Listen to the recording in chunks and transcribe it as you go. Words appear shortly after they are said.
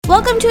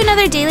Welcome to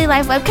another daily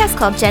live webcast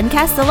called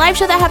GenCast, the live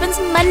show that happens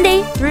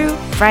Monday through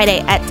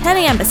Friday at 10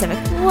 a.m. Pacific,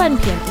 1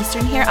 p.m.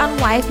 Eastern here on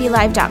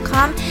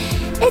YFElive.com.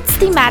 It's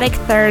Thematic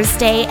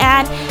Thursday,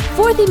 and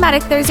for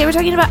Thematic Thursday, we're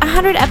talking about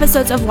 100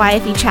 episodes of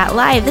YFE Chat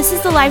Live. This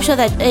is the live show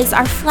that is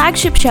our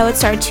flagship show. It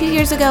started 2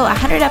 years ago,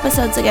 100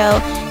 episodes ago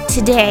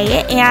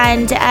today,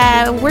 and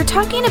we're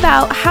talking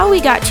about how we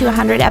got to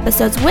 100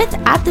 episodes with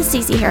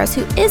Stacey Harris,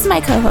 who is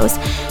my co-host.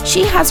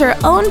 She has her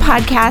own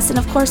podcast and,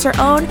 of course, her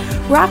own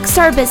rock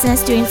star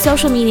business doing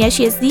social media.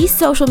 She is the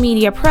social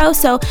media pro,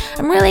 so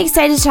I'm really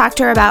excited to talk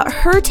to her about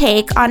her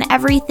take on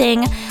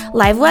everything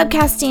live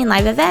webcasting,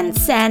 live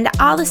events, and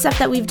all the stuff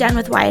that we've done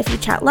with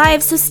YFE Chat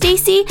Live. So,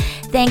 Stacey,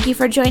 thank you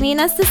for joining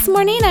us this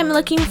morning. I'm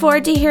looking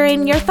forward to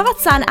hearing your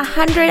thoughts on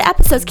 100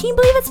 episodes. Can you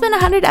believe it's been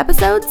 100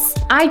 episodes?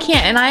 I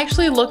can't, and I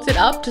actually looked it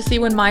up to see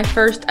when my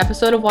first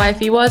episode of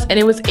YFE was, and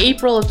it was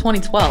April of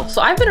 2012.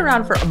 So I've been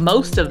around for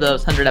most of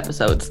those 100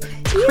 episodes.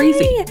 It's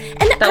crazy. Yay.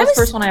 And that was the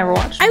first one I ever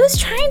watched. I was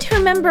trying to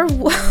remember,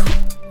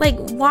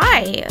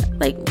 why?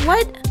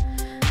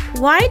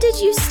 Why did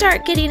you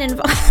start getting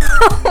involved?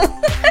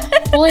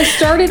 Well,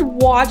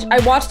 I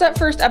watched that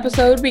first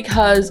episode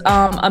because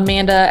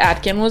Amanda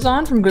Atkin was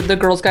on from The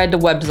Girl's Guide to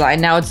Web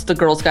Design. Now it's The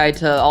Girl's Guide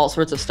to all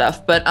sorts of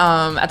stuff. But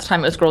at the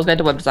time it was Girl's Guide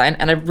to Web Design.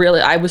 And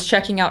I was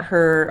checking out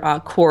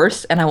her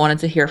course and I wanted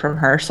to hear from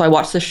her. So I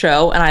watched the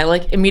show and I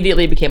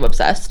immediately became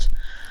obsessed.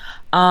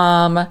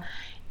 And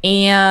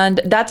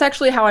that's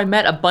actually how I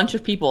met a bunch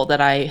of people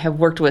that I have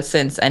worked with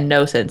since and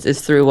know since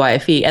is through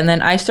YFE. And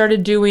then I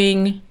started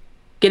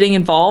getting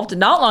involved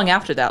not long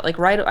after that,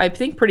 I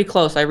think pretty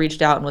close. I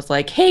reached out and was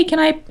like, hey, can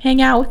I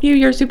hang out with you?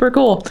 You're super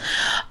cool.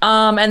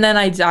 And then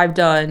I've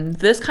done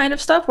this kind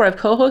of stuff where I've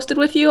co-hosted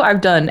with you.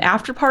 I've done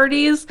after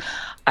parties.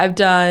 I've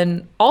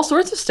done all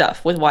sorts of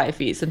stuff with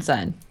YFE since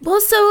then.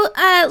 Well, so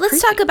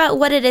let's talk about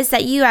what it is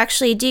that you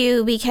actually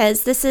do,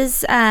 because this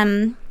is...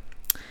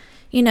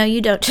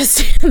 you don't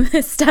just do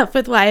this stuff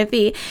with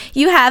YFE.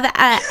 You have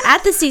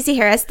at the Stacey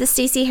Harris, the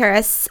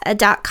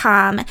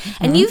StaceyHarris.com,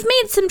 and you've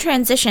made some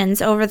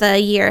transitions over the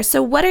year.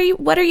 So what are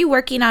you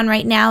working on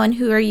right now, and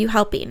who are you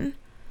helping?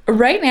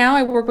 Right now,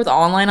 I work with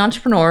online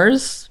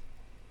entrepreneurs,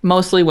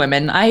 mostly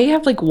women. I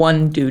have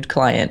one dude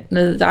client.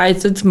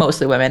 It's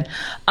mostly women.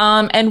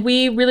 And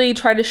we really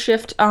try to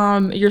shift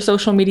your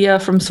social media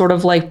from sort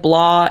of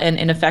blah and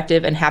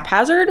ineffective and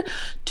haphazard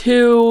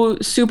to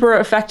super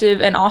effective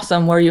and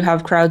awesome, where you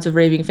have crowds of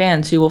raving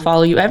fans who will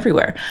follow you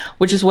everywhere,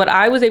 which is what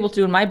I was able to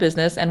do in my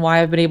business and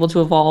why I've been able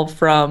to evolve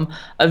from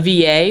a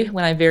VA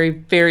when I very,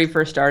 very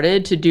first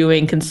started to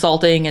doing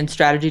consulting and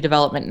strategy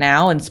development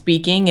now and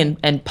speaking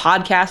and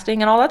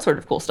podcasting and all that sort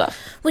of cool stuff.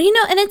 Well,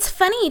 and it's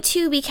funny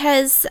too,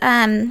 because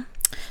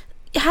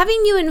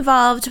having you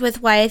involved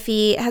with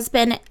YFE has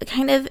been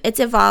it's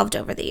evolved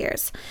over the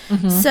years.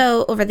 Mm-hmm.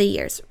 So over the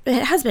years,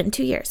 it has been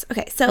 2 years.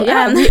 Okay, so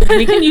yeah,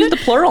 we can use the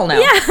plural now.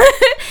 Yeah,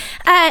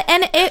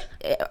 and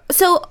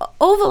so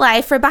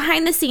Ovalife, for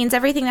behind the scenes,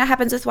 everything that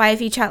happens with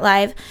YFE Chat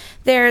Live,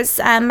 there's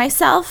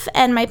myself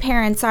and my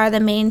parents are the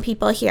main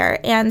people here,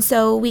 and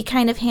so we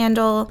kind of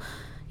handle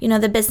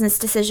the business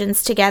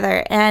decisions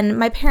together. And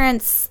my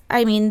parents,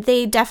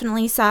 they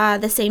definitely saw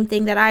the same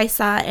thing that I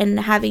saw in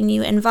having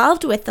you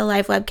involved with the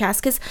live webcast.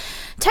 Because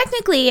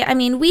technically,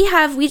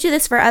 we do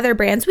this for other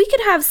brands. We could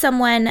have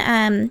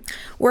someone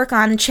work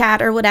on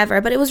chat or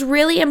whatever, but it was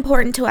really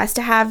important to us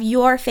to have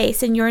your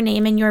face and your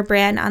name and your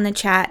brand on the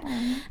chat.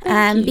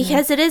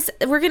 Because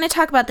we're going to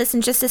talk about this in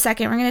just a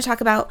second. We're going to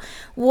talk about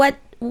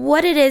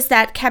what it is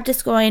that kept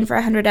us going for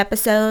 100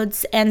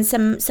 episodes, and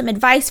some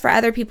advice for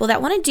other people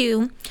that want to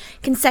do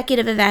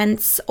consecutive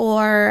events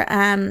or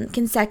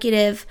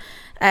consecutive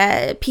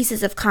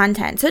pieces of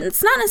content. So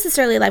it's not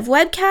necessarily live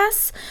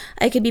webcasts.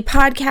 It could be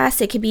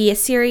podcasts. It could be a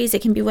series.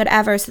 It can be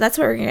whatever. So that's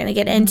what we're going to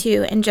get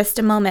into in just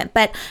a moment.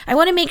 But I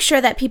want to make sure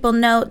that people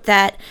note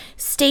that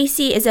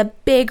Stacey is a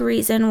big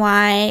reason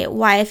why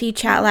YFE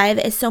Chat Live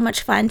is so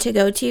much fun to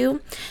go to.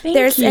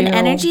 There's an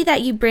energy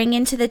that you bring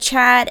into the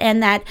chat,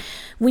 and that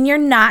when you're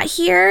not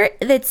here,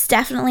 that's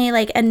definitely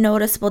a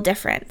noticeable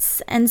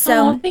difference. And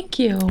so thank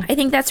you. I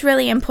think that's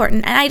really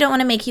important. And I don't want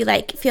to make you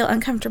feel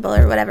uncomfortable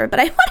or whatever, but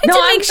I wanted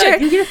to make sure.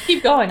 You just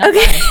keep going. Okay.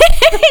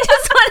 I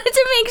just wanted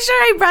to make sure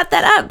I brought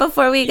that up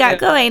before we got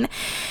going.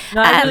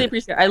 No, I really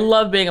appreciate it. I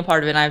love being a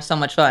part of it, and I have so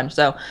much fun.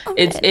 So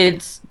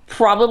it's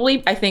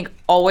probably, I think,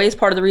 always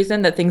part of the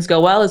reason that things go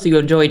well is you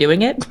enjoy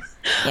doing it.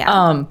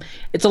 Yeah.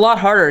 It's a lot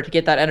harder to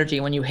get that energy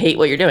when you hate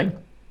what you're doing.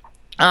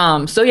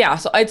 So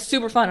it's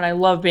super fun, and I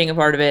love being a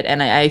part of it.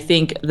 And I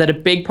think that a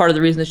big part of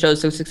the reason the show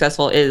is so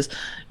successful is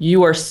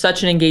you are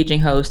such an engaging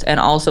host, and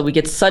also we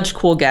get such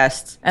cool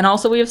guests, and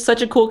also we have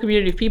such a cool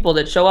community of people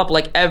that show up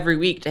every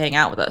week to hang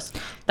out with us.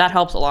 That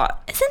helps a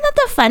lot. Isn't that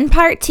the fun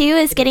part too,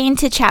 is getting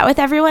to chat with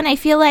everyone? I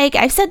feel like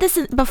I've said this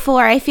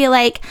before. I feel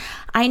like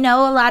I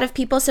know a lot of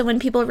people, so when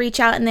people reach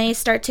out and they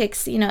start to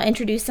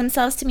introduce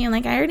themselves to me, I'm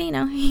like, I already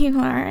know who you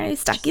are. I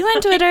stalk you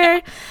on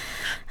Twitter.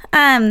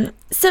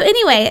 So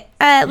anyway,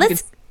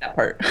 let's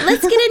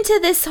get into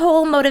this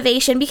whole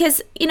motivation,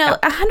 because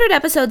 100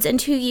 episodes in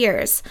 2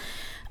 years.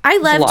 I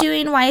love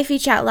doing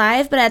YFE Chat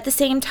Live, but at the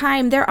same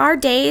time, there are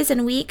days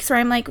and weeks where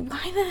I'm like,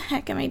 why the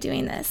heck am I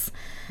doing this?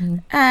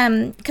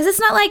 Because it's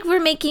not like we're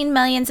making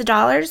millions of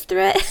dollars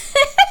through it.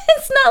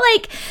 It's not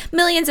like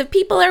millions of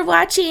people are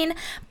watching,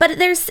 but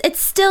it's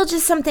still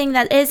just something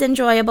that is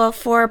enjoyable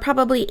for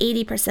probably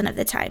 80% of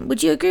the time.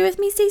 Would you agree with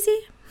me, Stacey?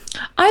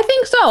 I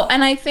think so.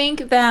 And I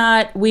think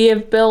that we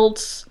have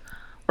built,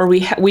 or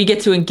we get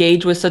to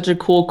engage with such a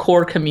cool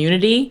core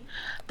community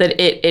that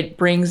it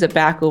brings it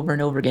back over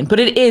and over again. But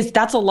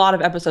that's a lot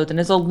of episodes, and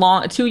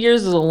 2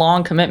 years is a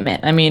long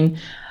commitment. I mean,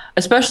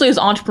 especially as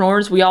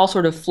entrepreneurs, we all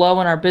sort of flow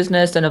in our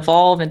business and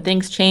evolve, and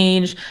things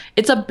change.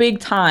 It's a big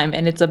time,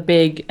 and it's a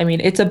big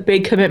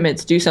commitment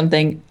to do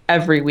something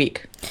every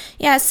week.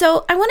 Yeah,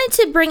 so I wanted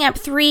to bring up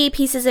 3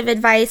 pieces of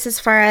advice as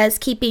far as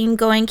keeping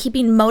going,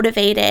 keeping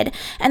motivated.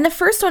 And the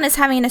first one is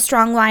having a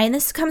strong why. And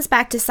this comes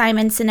back to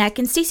Simon Sinek.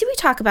 And Stacey, we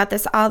talk about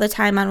this all the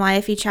time on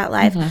YFE Chat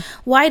Live.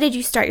 Why did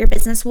you start your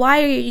business?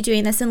 Why are you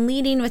doing this? And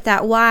leading with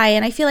that why.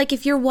 And I feel like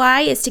if your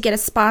why is to get a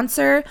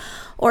sponsor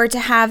or to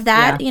have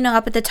that,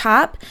 up at the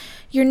top,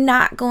 you're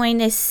not going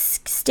to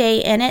stay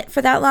in it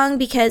for that long,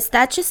 because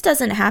that just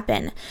doesn't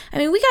happen. I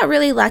mean, we got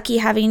really lucky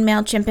having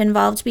MailChimp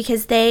involved,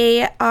 because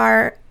they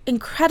are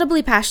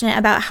incredibly passionate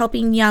about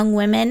helping young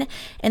women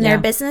in their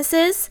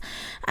businesses.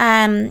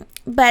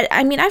 But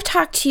I mean, I've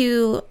talked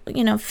to,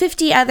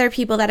 50 other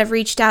people that have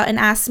reached out and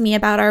asked me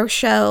about our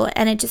show,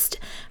 and it just,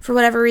 for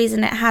whatever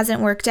reason, it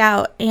hasn't worked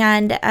out.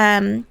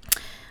 And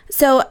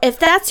so if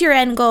that's your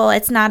end goal,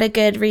 it's not a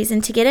good reason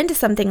to get into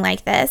something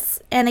like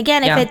this. And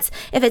again,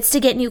 if it's to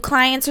get new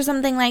clients or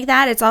something like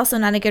that, it's also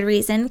not a good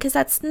reason,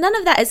 because none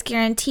of that is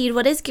guaranteed.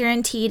 What is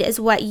guaranteed is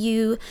what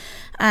you,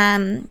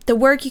 the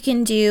work you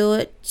can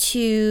do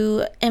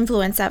to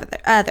influence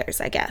others,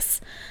 I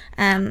guess.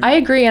 I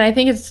agree, and I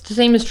think it's the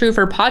same is true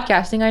for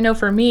podcasting. I know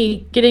for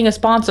me, getting a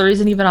sponsor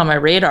isn't even on my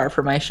radar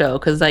for my show,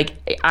 because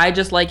I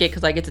just like it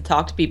because I get to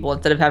talk to people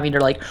instead of having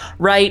to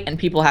write and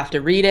people have to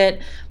read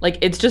it.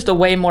 It's just a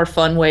way more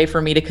fun way for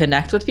me to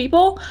connect with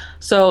people.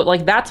 So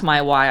that's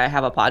my why I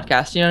have a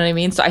podcast. You know what I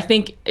mean? So I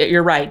think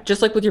you're right.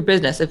 Just like with your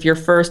business, if your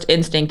first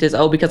instinct is,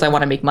 because I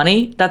want to make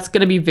money, that's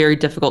going to be very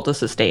difficult to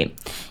sustain.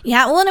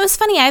 Yeah, well, and it was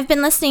funny. I've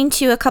been listening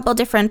to a couple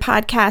different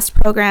podcast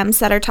programs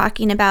that are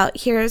talking about,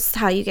 here's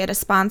how you get a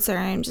sponsor.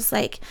 I'm just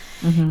like,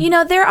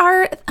 there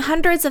are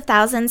hundreds of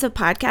thousands of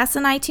podcasts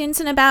on iTunes,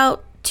 and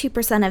about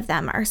 2% of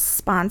them are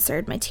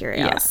sponsored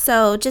materials. Yeah.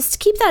 So just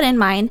keep that in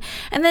mind.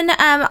 And then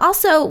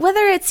also,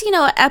 whether it's,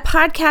 a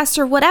podcast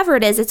or whatever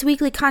it is, it's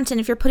weekly content.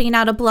 If you're putting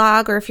out a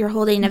blog or if you're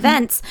holding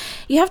events,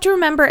 you have to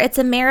remember it's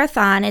a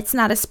marathon. It's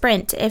not a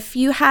sprint. If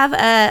you have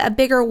a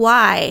bigger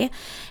why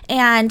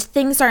and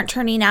things aren't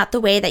turning out the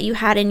way that you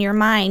had in your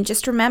mind,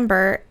 just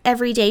remember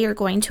every day you're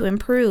going to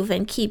improve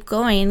and keep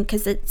going,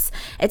 because it's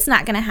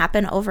not going to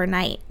happen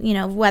overnight.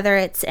 Whether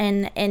it's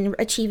in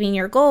achieving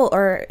your goal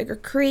or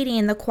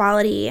creating the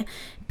quality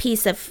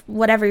piece of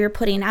whatever you're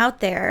putting out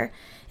there,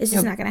 is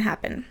just not going to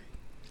happen.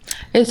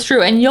 It's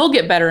true. And you'll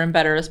get better and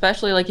better,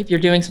 especially if you're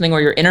doing something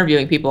where you're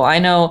interviewing people. I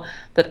know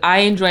that I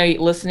enjoy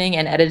listening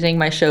and editing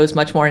my shows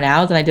much more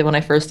now than I did when I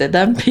first did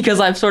them,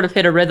 because I've sort of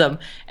hit a rhythm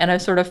and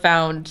I've sort of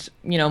found,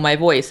 my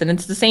voice. And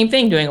it's the same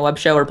thing doing a web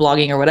show or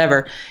blogging or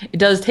whatever. It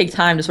does take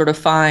time to sort of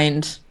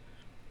find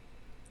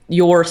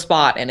your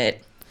spot in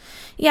it.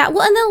 Yeah.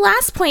 Well, and the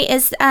last point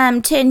is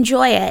to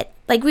enjoy it.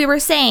 Like we were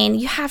saying,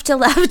 you have to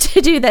love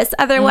to do this.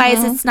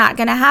 Otherwise, it's not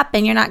going to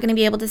happen. You're not going to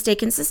be able to stay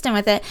consistent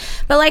with it.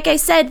 But like I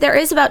said, there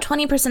is about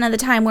 20% of the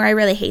time where I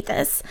really hate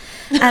this.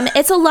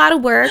 It's a lot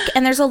of work,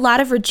 and there's a lot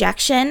of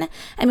rejection.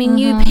 I mean,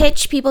 you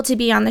pitch people to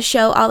be on the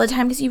show all the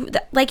time because,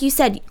 like you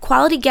said,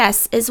 quality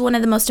guests is one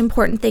of the most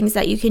important things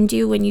that you can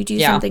do when you do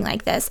something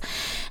like this.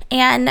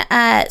 And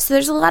so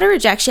there's a lot of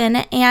rejection,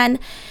 and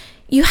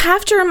you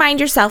have to remind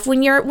yourself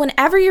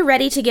whenever you're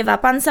ready to give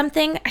up on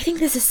something. I think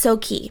this is so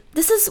key.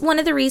 This is one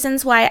of the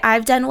reasons why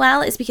I've done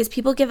well, is because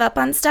people give up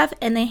on stuff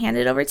and they hand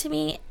it over to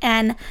me,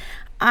 and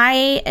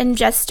I am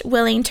just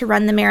willing to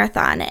run the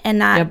marathon and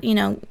not,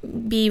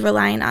 be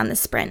relying on the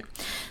sprint.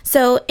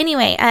 So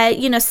anyway,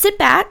 sit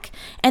back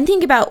and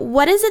think about,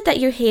 what is it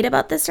that you hate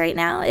about this right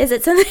now? Is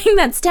it something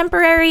that's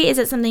temporary? Is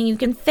it something you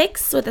can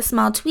fix with a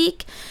small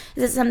tweak?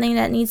 Is it something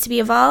that needs to be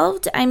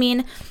evolved? I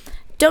mean,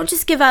 don't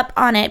just give up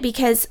on it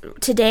because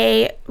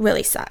today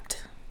really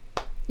sucked.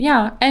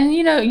 Yeah. And,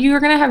 you're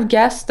going to have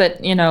guests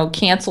that,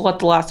 cancel at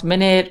the last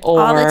minute,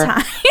 or all the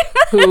time.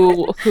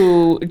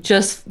 who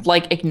just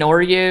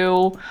ignore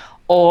you,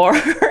 or,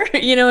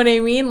 you know what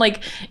I mean?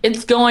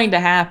 It's going to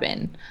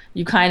happen.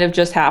 You kind of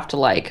just have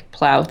to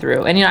plow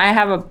through. And, I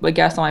have a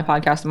guest on my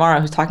podcast tomorrow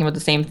who's talking about the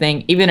same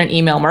thing, even in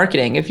email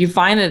marketing. If you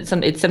find that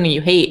it's something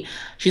you hate,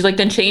 she's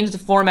then change the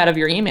format of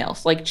your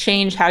emails.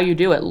 Change how you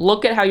do it.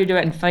 Look at how you do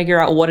it and figure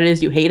out what it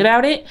is you hate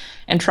about it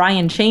and try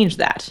and change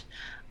that.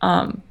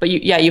 But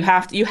you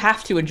have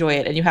to enjoy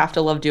it, and you have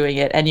to love doing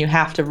it, and you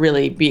have to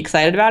really be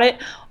excited about it,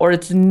 or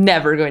it's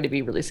never going to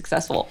be really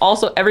successful.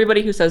 Also,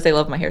 everybody who says they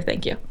love my hair,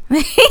 thank you.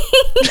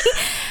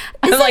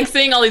 I'm like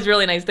seeing all these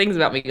really nice things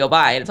about me go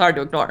by, and it's hard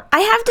to ignore. I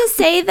have to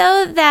say,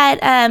 though,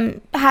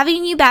 that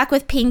having you back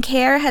with pink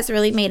hair has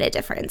really made a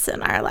difference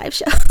in our live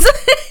shows.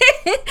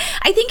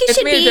 I think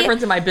it's made a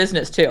difference in my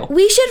business, too.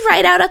 We should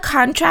write out a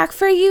contract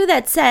for you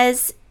that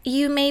says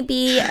you may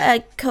be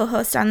a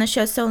co-host on the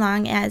show so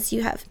long as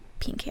you have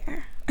pink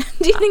hair.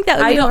 Do you think that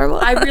would be horrible?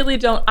 I really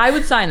don't. I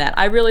would sign that.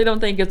 I really don't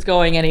think it's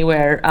going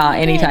anywhere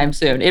anytime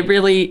soon.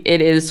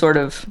 It is sort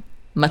of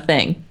my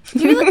thing.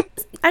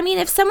 I mean,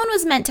 if someone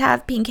was meant to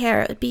have pink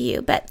hair, it would be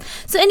you. But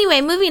so anyway,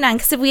 moving on,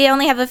 because we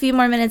only have a few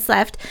more minutes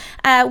left.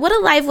 What a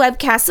live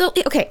webcast. So,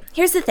 okay,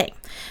 here's the thing.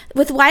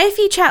 With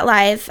YFE Chat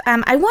Live,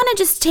 I want to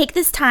just take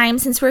this time,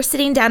 since we're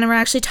sitting down and we're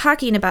actually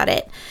talking about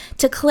it,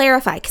 to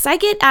clarify, because I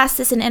get asked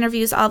this in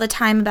interviews all the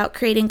time about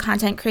creating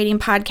content, creating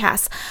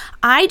podcasts.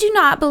 I do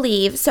not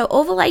believe, so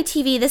Oval Eye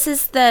TV, this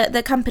is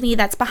the company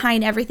that's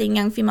behind everything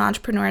Young Female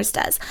Entrepreneurs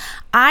does.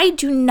 I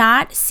do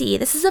not see,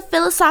 this is a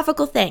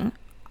philosophical thing.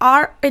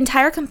 Our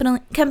entire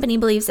company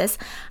believes this.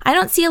 I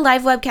don't see a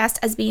live webcast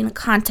as being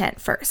content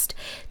first.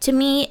 To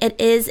me, it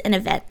is an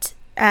event.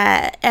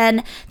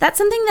 And that's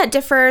something that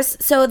differs.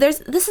 So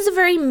this is a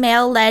very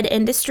male-led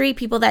industry,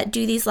 people that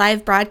do these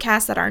live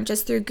broadcasts that aren't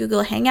just through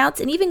Google Hangouts.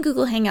 And even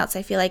Google Hangouts,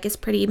 I feel like, is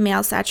pretty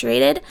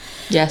male-saturated.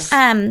 Yes.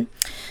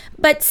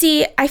 But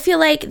see, I feel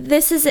like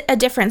this is a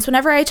difference.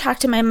 Whenever I talk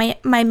to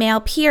my male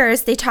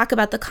peers, they talk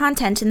about the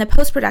content and the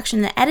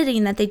post-production, the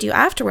editing that they do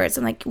afterwards.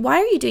 I'm like, why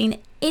are you doing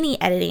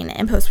any editing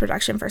and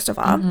post-production, first of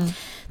all? Mm-hmm.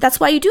 That's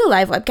why you do a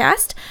live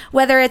webcast,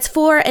 whether it's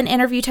for an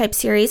interview type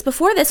series.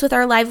 Before this, with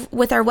our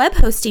web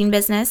hosting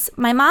business,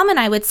 my mom and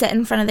I would sit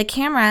in front of the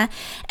camera,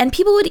 and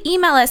people would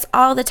email us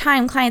all the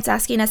time, clients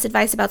asking us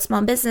advice about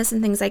small business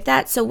and things like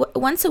that. So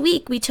once a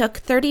week, we took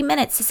 30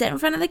 minutes to sit in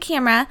front of the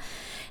camera.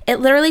 It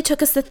literally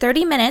took us the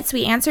 30 minutes.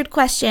 We answered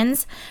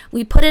questions.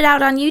 We put it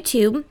out on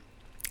YouTube.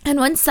 And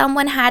when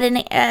someone had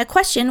a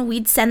question,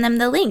 we'd send them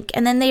the link.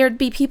 And then there would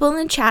be people in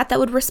the chat that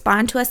would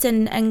respond to us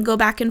and go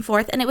back and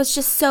forth. And it was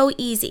just so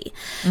easy.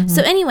 Mm-hmm.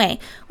 So anyway,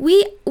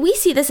 we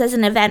see this as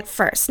an event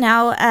first.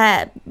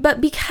 Now, but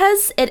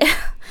because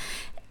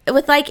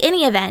with like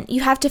any event,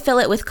 you have to fill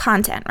it with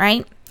content,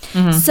 right?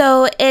 Mm-hmm.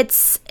 So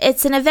it's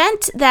an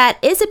event that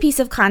is a piece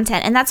of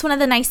content, and that's one of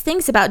the nice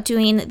things about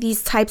doing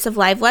these types of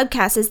live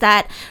webcasts is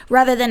that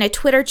rather than a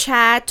Twitter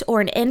chat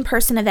or an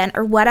in-person event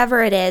or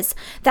whatever it is,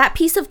 that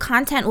piece of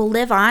content will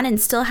live on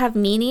and still have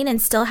meaning and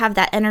still have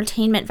that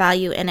entertainment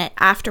value in it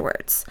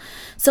afterwards.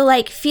 So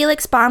like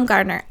Felix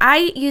Baumgartner,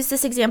 I use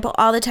this example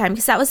all the time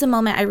because that was the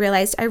moment I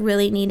realized I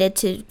really needed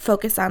to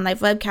focus on live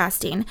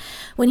webcasting.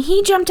 When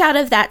he jumped out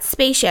of that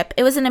spaceship,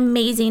 it was an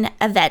amazing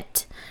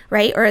event,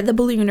 right? Or the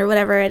balloon or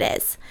whatever it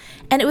is.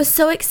 And it was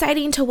so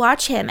exciting to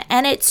watch him.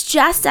 And it's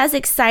just as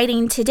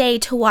exciting today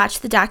to watch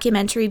the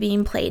documentary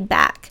being played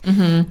back.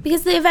 Mm-hmm.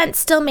 Because the event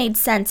still made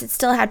sense. It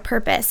still had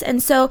purpose.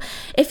 And so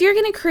if you're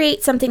going to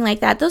create something like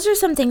that, those are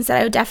some things that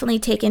I would definitely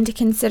take into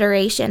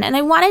consideration. And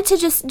I wanted to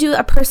just do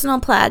a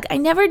personal plug. I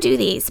never do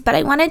these, but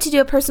I wanted to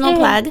do a personal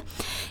plug.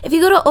 If you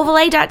go to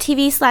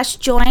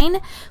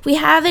ovaleye.tv/join, we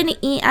have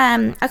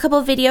a couple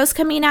of videos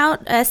coming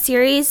out, a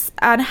series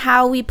on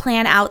how we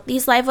plan out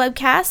these live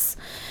webcasts.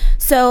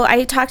 So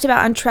I talked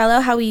about on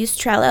Trello how we use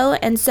Trello,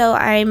 and so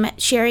I'm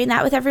sharing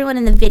that with everyone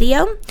in the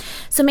video.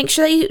 So make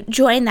sure that you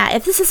join that.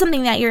 If this is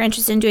something that you're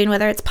interested in doing,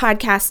 whether it's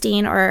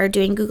podcasting or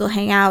doing Google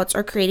Hangouts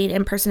or creating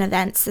in-person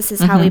events, this is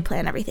how we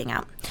plan everything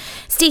out.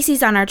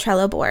 Stacey's on our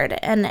Trello board,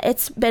 and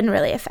it's been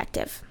really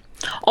effective.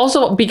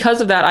 Also, because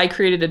of that, I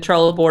created a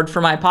Trello board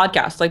for my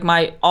podcast. Like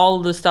all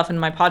of the stuff in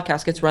my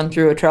podcast gets run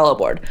through a Trello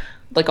board.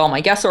 Like all my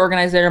guests are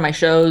organized there, my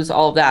shows,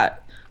 all of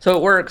that. So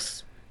it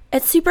works.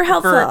 It's super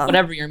helpful. For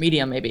whatever your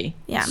medium may be.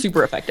 Yeah.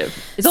 Super effective.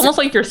 It's almost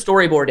like you're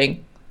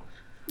storyboarding.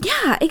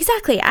 Yeah,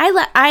 exactly.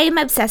 I'm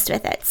obsessed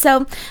with it.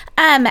 So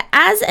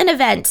as an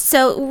event, as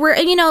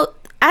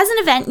an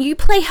event, you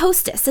play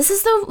hostess. This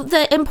is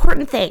the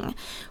important thing.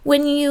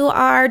 When you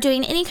are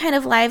doing any kind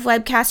of live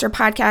webcast or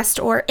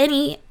podcast or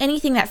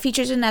anything that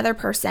features another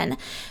person,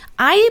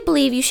 I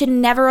believe you should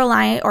never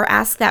rely or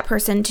ask that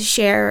person to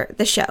share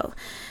the show.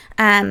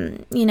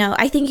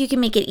 I think you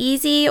can make it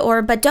easy,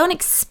 but don't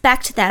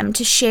expect them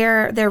to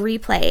share their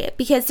replay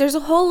because there's a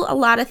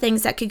lot of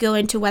things that could go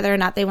into whether or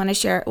not they want to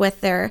share it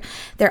with their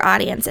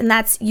audience. And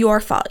that's your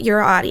fault,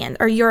 your audience,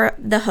 or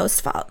the host's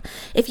fault.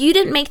 If you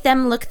didn't make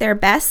them look their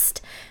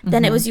best,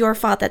 then it was your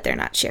fault that they're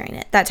not sharing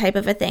it, that type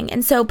of a thing.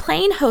 And so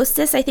playing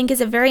hostess, I think,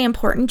 is a very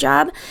important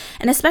job.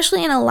 And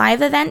especially in a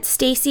live event,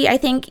 Stacey, I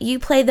think you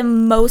play the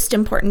most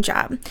important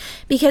job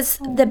because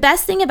the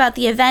best thing about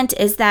the event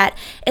is that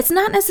it's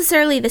not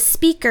necessarily the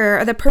speaker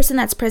or the person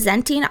that's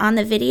presenting on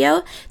the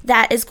video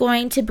that is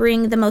going to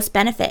bring the most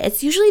benefit.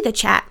 It's usually the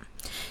chat.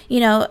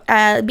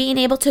 being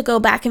able to go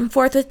back and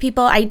forth with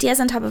people, ideas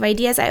on top of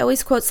ideas. I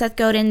always quote Seth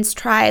Godin's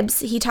Tribes.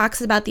 He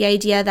talks about the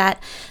idea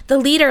that the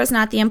leader is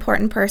not the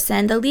important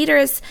person. The leader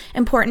is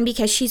important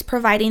because she's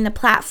providing the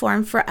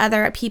platform for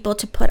other people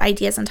to put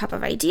ideas on top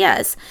of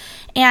ideas.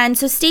 And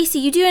so, Stacey,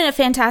 you do a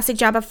fantastic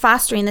job of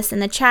fostering this in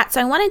the chat.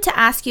 So I wanted to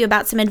ask you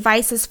about some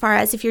advice as far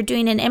as if you're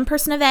doing an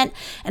in-person event,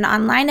 an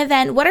online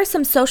event, what are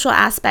some social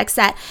aspects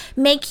that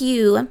make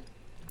you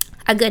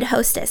a good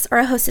hostess or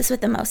a hostess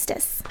with the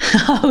mostest?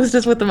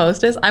 Hostess with the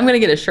mostest? I'm going to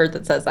get a shirt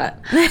that says that.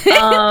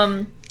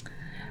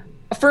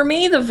 For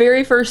me, the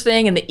very first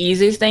thing and the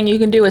easiest thing you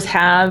can do is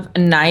have a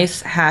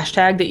nice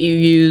hashtag that you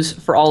use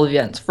for all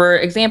events. For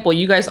example,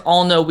 you guys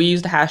all know we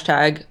use the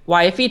hashtag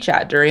YFE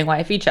chat during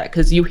YFE chat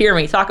because you hear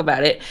me talk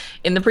about it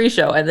in the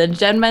pre-show, and then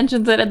Jen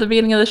mentions it at the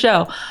beginning of the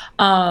show.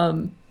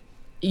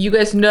 You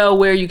guys know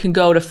where you can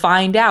go to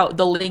find out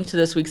the link to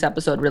this week's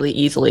episode really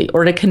easily,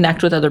 or to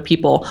connect with other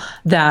people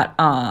that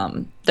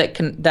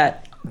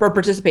were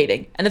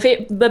participating. And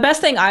the best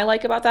thing I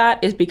like about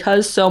that is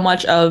because so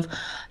much of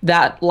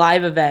that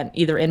live event,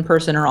 either in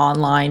person or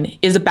online,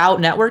 is about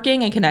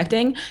networking and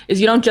connecting, is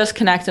you don't just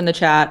connect in the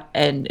chat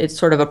and it's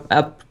sort of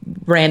a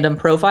random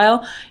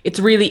profile. It's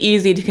really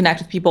easy to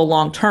connect with people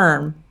long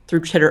term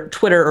through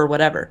Twitter or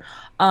whatever.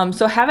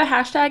 So have a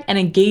hashtag and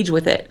engage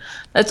with it.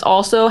 That's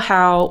also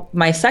how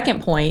my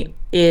second point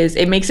is,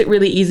 it makes it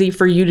really easy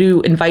for you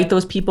to invite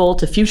those people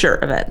to future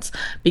events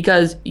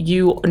because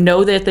you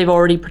know that they've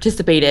already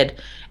participated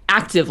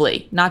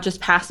actively, not just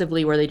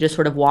passively where they just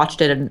sort of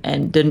watched it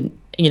and didn't,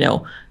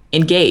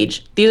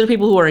 engage. These are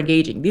people who are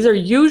engaging. These are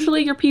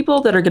usually your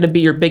people that are going to be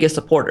your biggest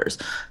supporters.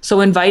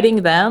 So inviting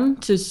them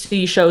to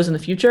see shows in the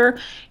future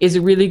is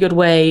a really good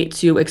way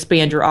to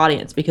expand your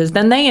audience because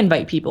then they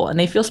invite people and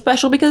they feel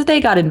special because they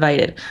got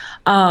invited.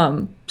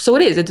 So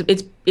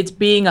it's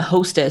being a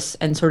hostess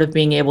and sort of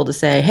being able to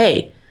say,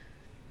 hey,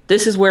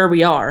 this is where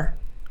we are.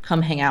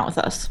 Come hang out with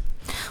us.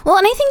 Well,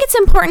 and I think it's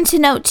important to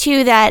note,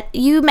 too, that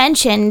you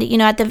mentioned,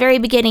 at the very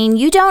beginning,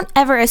 you don't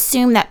ever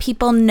assume that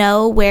people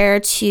know where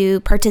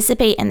to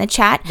participate in the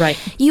chat. Right.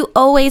 You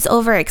always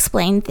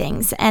over-explain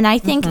things. And I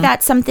think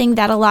that's something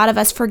that a lot of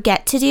us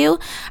forget to do.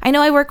 I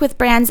know I work with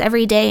brands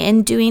every day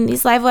in doing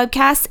these live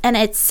webcasts, and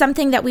it's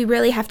something that we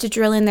really have to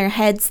drill in their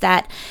heads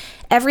that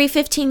every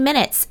 15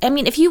 minutes. I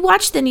mean, if you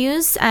watch the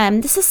news,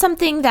 this is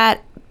something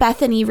that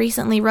Bethany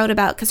recently wrote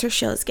about because her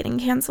show is getting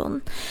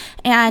canceled.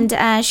 And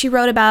she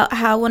wrote about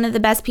how one of the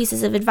best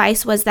pieces of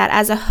advice was that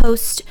as a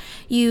host,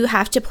 you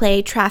have to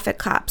play traffic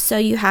cop. So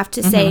you have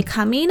to say,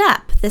 coming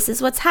up, this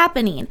is what's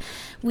happening.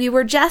 We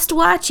were just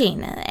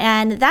watching,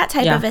 and that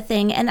type of a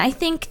thing. And I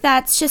think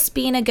that's just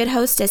being a good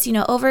hostess,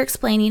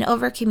 over-explaining,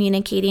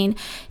 over-communicating,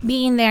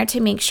 being there to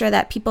make sure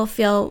that people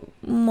feel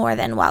more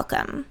than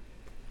welcome.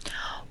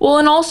 Well,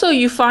 and also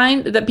you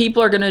find that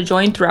people are going to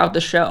join throughout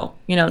the show.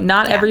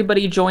 Not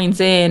everybody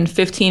joins in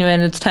 15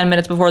 minutes, 10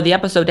 minutes before the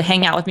episode to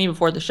hang out with me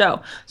before the show.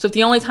 So if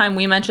the only time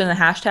we mention the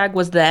hashtag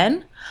was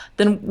then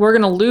we're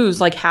going to lose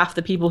like half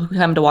the people who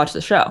come to watch the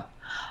show.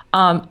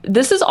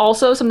 This is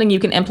also something you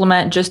can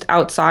implement just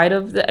outside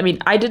of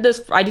I do this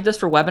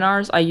for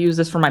webinars. I use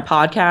this for my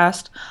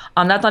podcast.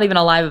 That's not even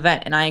a live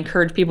event. And I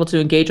encourage people to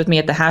engage with me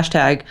at the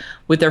hashtag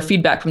with their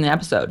feedback from the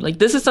episode. Like,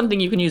 this is something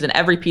you can use in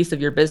every piece of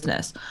your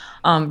business.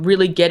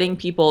 Really getting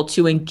people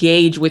to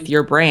engage with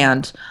your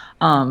brand,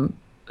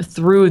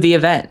 through the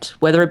event,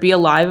 whether it be a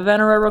live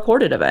event or a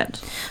recorded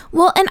event.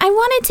 Well, and I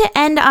wanted to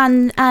end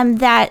on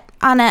that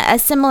on a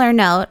similar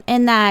note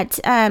in that,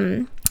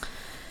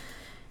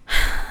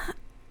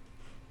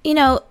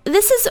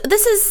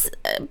 this is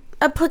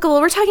applicable.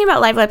 We're talking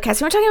about live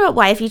webcasts. We're talking about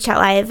YFE Chat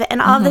Live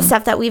and all of the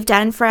stuff that we've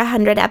done for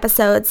 100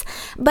 episodes.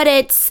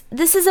 But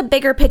this is a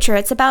bigger picture.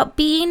 It's about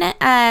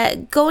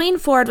going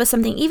forward with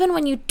something, even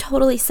when you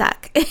totally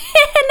suck. And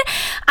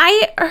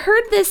I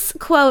heard this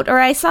quote, or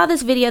I saw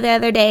this video the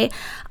other day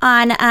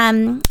on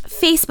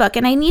Facebook,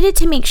 and I needed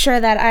to make sure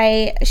that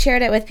I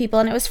shared it with people.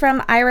 And it was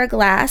from Ira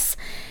Glass.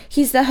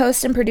 He's the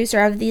host and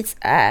producer of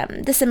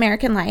This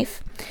American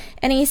Life.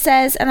 And he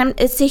says, and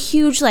it's a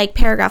huge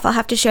paragraph. I'll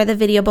have to share the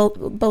video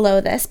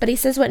below this. But he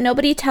says, what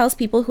nobody tells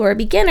people who are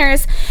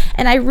beginners,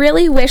 and I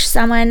really wish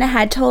someone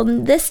had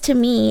told this to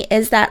me,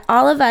 is that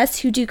all of us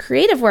who do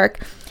creative work,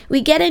 we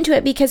get into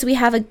it because we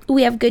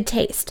have good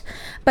taste.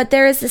 But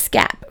there is this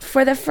gap.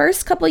 For the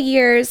first couple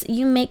years,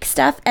 you make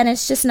stuff and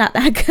it's just not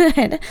that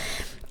good.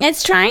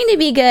 It's trying to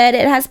be good.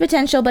 It has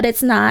potential, but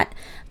it's not.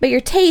 But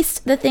your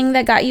taste, the thing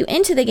that got you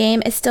into the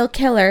game, is still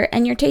killer.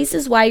 And your taste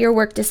is why your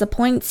work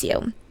disappoints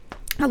you.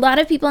 A lot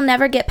of people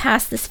never get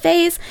past this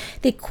phase.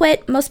 They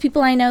quit. Most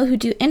people I know who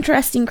do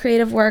interesting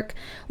creative work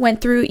went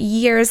through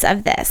years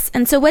of this.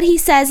 And so what he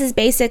says is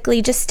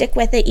basically just stick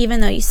with it even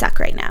though you suck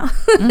right now.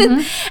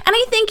 And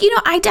I think,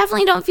 I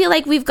definitely don't feel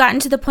like we've gotten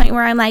to the point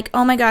where I'm like,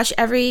 oh my gosh,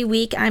 every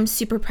week I'm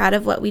super proud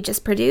of what we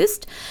just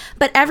produced.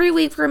 But every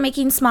week we're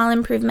making small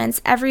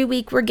improvements. Every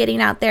week we're getting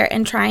out there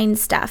and trying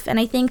stuff. And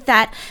I think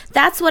that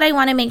that's what I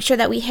want to make sure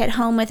that we hit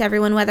home with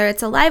everyone, whether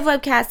it's a live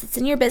webcast, it's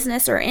in your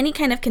business, or any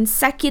kind of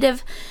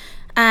consecutive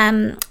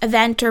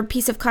event or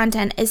piece of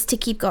content is to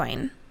keep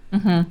going.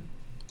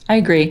 I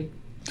agree.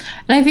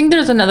 And I think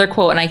there's another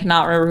quote, and I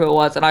cannot remember who it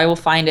was, and I will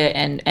find it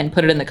and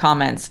put it in the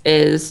comments,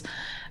 is,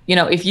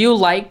 if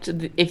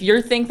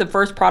you think the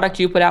first product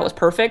you put out was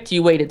perfect,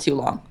 you waited too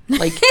long.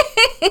 Like,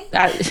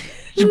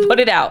 you put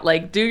it out,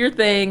 like, do your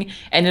thing,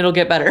 and it'll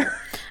get better.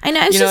 I know.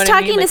 I was just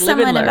talking to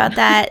someone about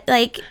that.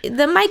 Like,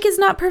 the mic is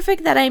not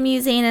perfect that I'm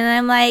using, and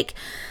I'm like,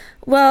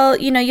 well,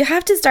 you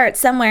have to start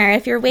somewhere.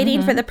 If you're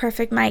waiting for the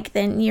perfect mic,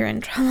 then you're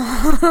in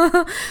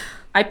trouble.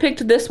 I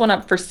picked this one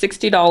up for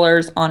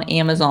 $60 on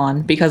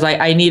Amazon because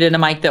I needed a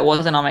mic that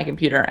wasn't on my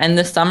computer. And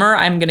this summer,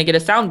 I'm going to get a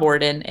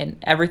soundboard and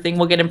everything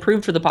will get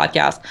improved for the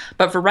podcast.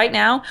 But for right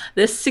now,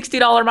 this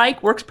 $60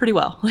 mic works pretty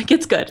well. Like,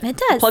 it's good. It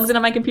does. Plugs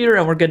into my computer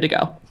and we're good to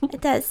go. It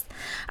does.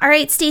 All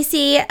right,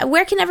 Stacey,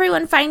 where can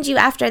everyone find you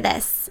after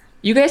this?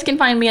 You guys can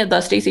find me at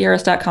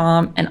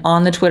thestaceyharris.com and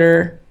on the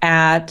Twitter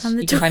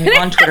you can find me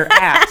on Twitter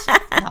at,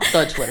 not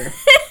the Twitter.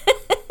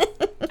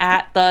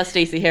 At the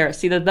Stacey Harris.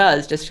 See, the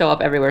does just show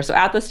up everywhere. So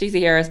at the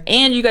Stacey Harris,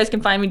 and you guys can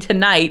find me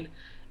tonight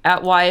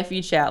at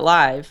YFE Chat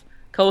Live,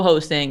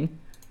 co-hosting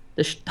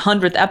the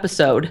 100th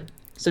episode.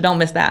 So don't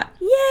miss that.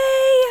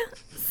 Yay!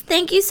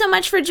 Thank you so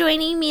much for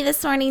joining me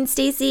this morning,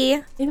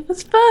 Stacey. It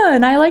was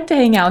fun. I like to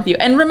hang out with you.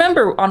 And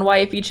remember on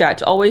YFE Chat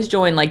to always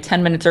join like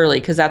 10 minutes early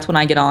because that's when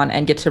I get on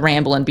and get to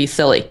ramble and be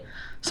silly.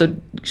 So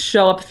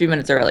show up a few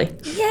minutes early.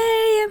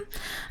 Yay!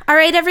 All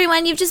right,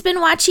 everyone, you've just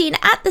been watching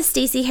at the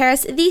Stacey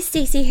Harris,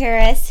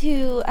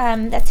 who,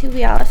 that's who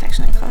we all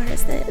affectionately call her,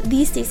 is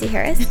the Stacey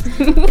Harris,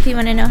 if you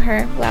want to know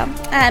her well.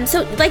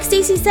 So, like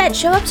Stacey said,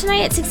 show up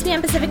tonight at 6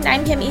 p.m. Pacific,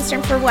 9 p.m.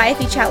 Eastern for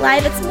YFE Chat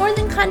Live. It's more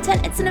than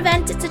content. It's an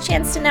event. It's a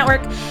chance to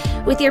network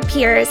with your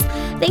peers.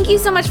 Thank you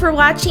so much for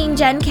watching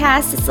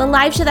GenCast. It's a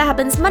live show that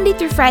happens Monday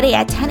through Friday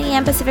at 10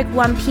 a.m. Pacific,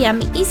 1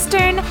 p.m.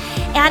 Eastern,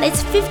 and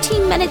it's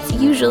 15 minutes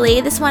usually.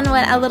 This one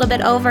went a little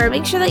bit over.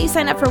 Make sure that you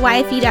sign up for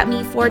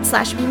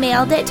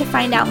yfe.me/mailed it to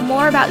find out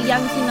more about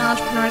young female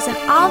entrepreneurs and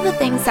all the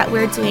things that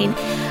we're doing.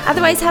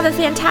 Otherwise, have a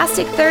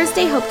fantastic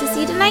Thursday. Hope to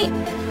see you tonight.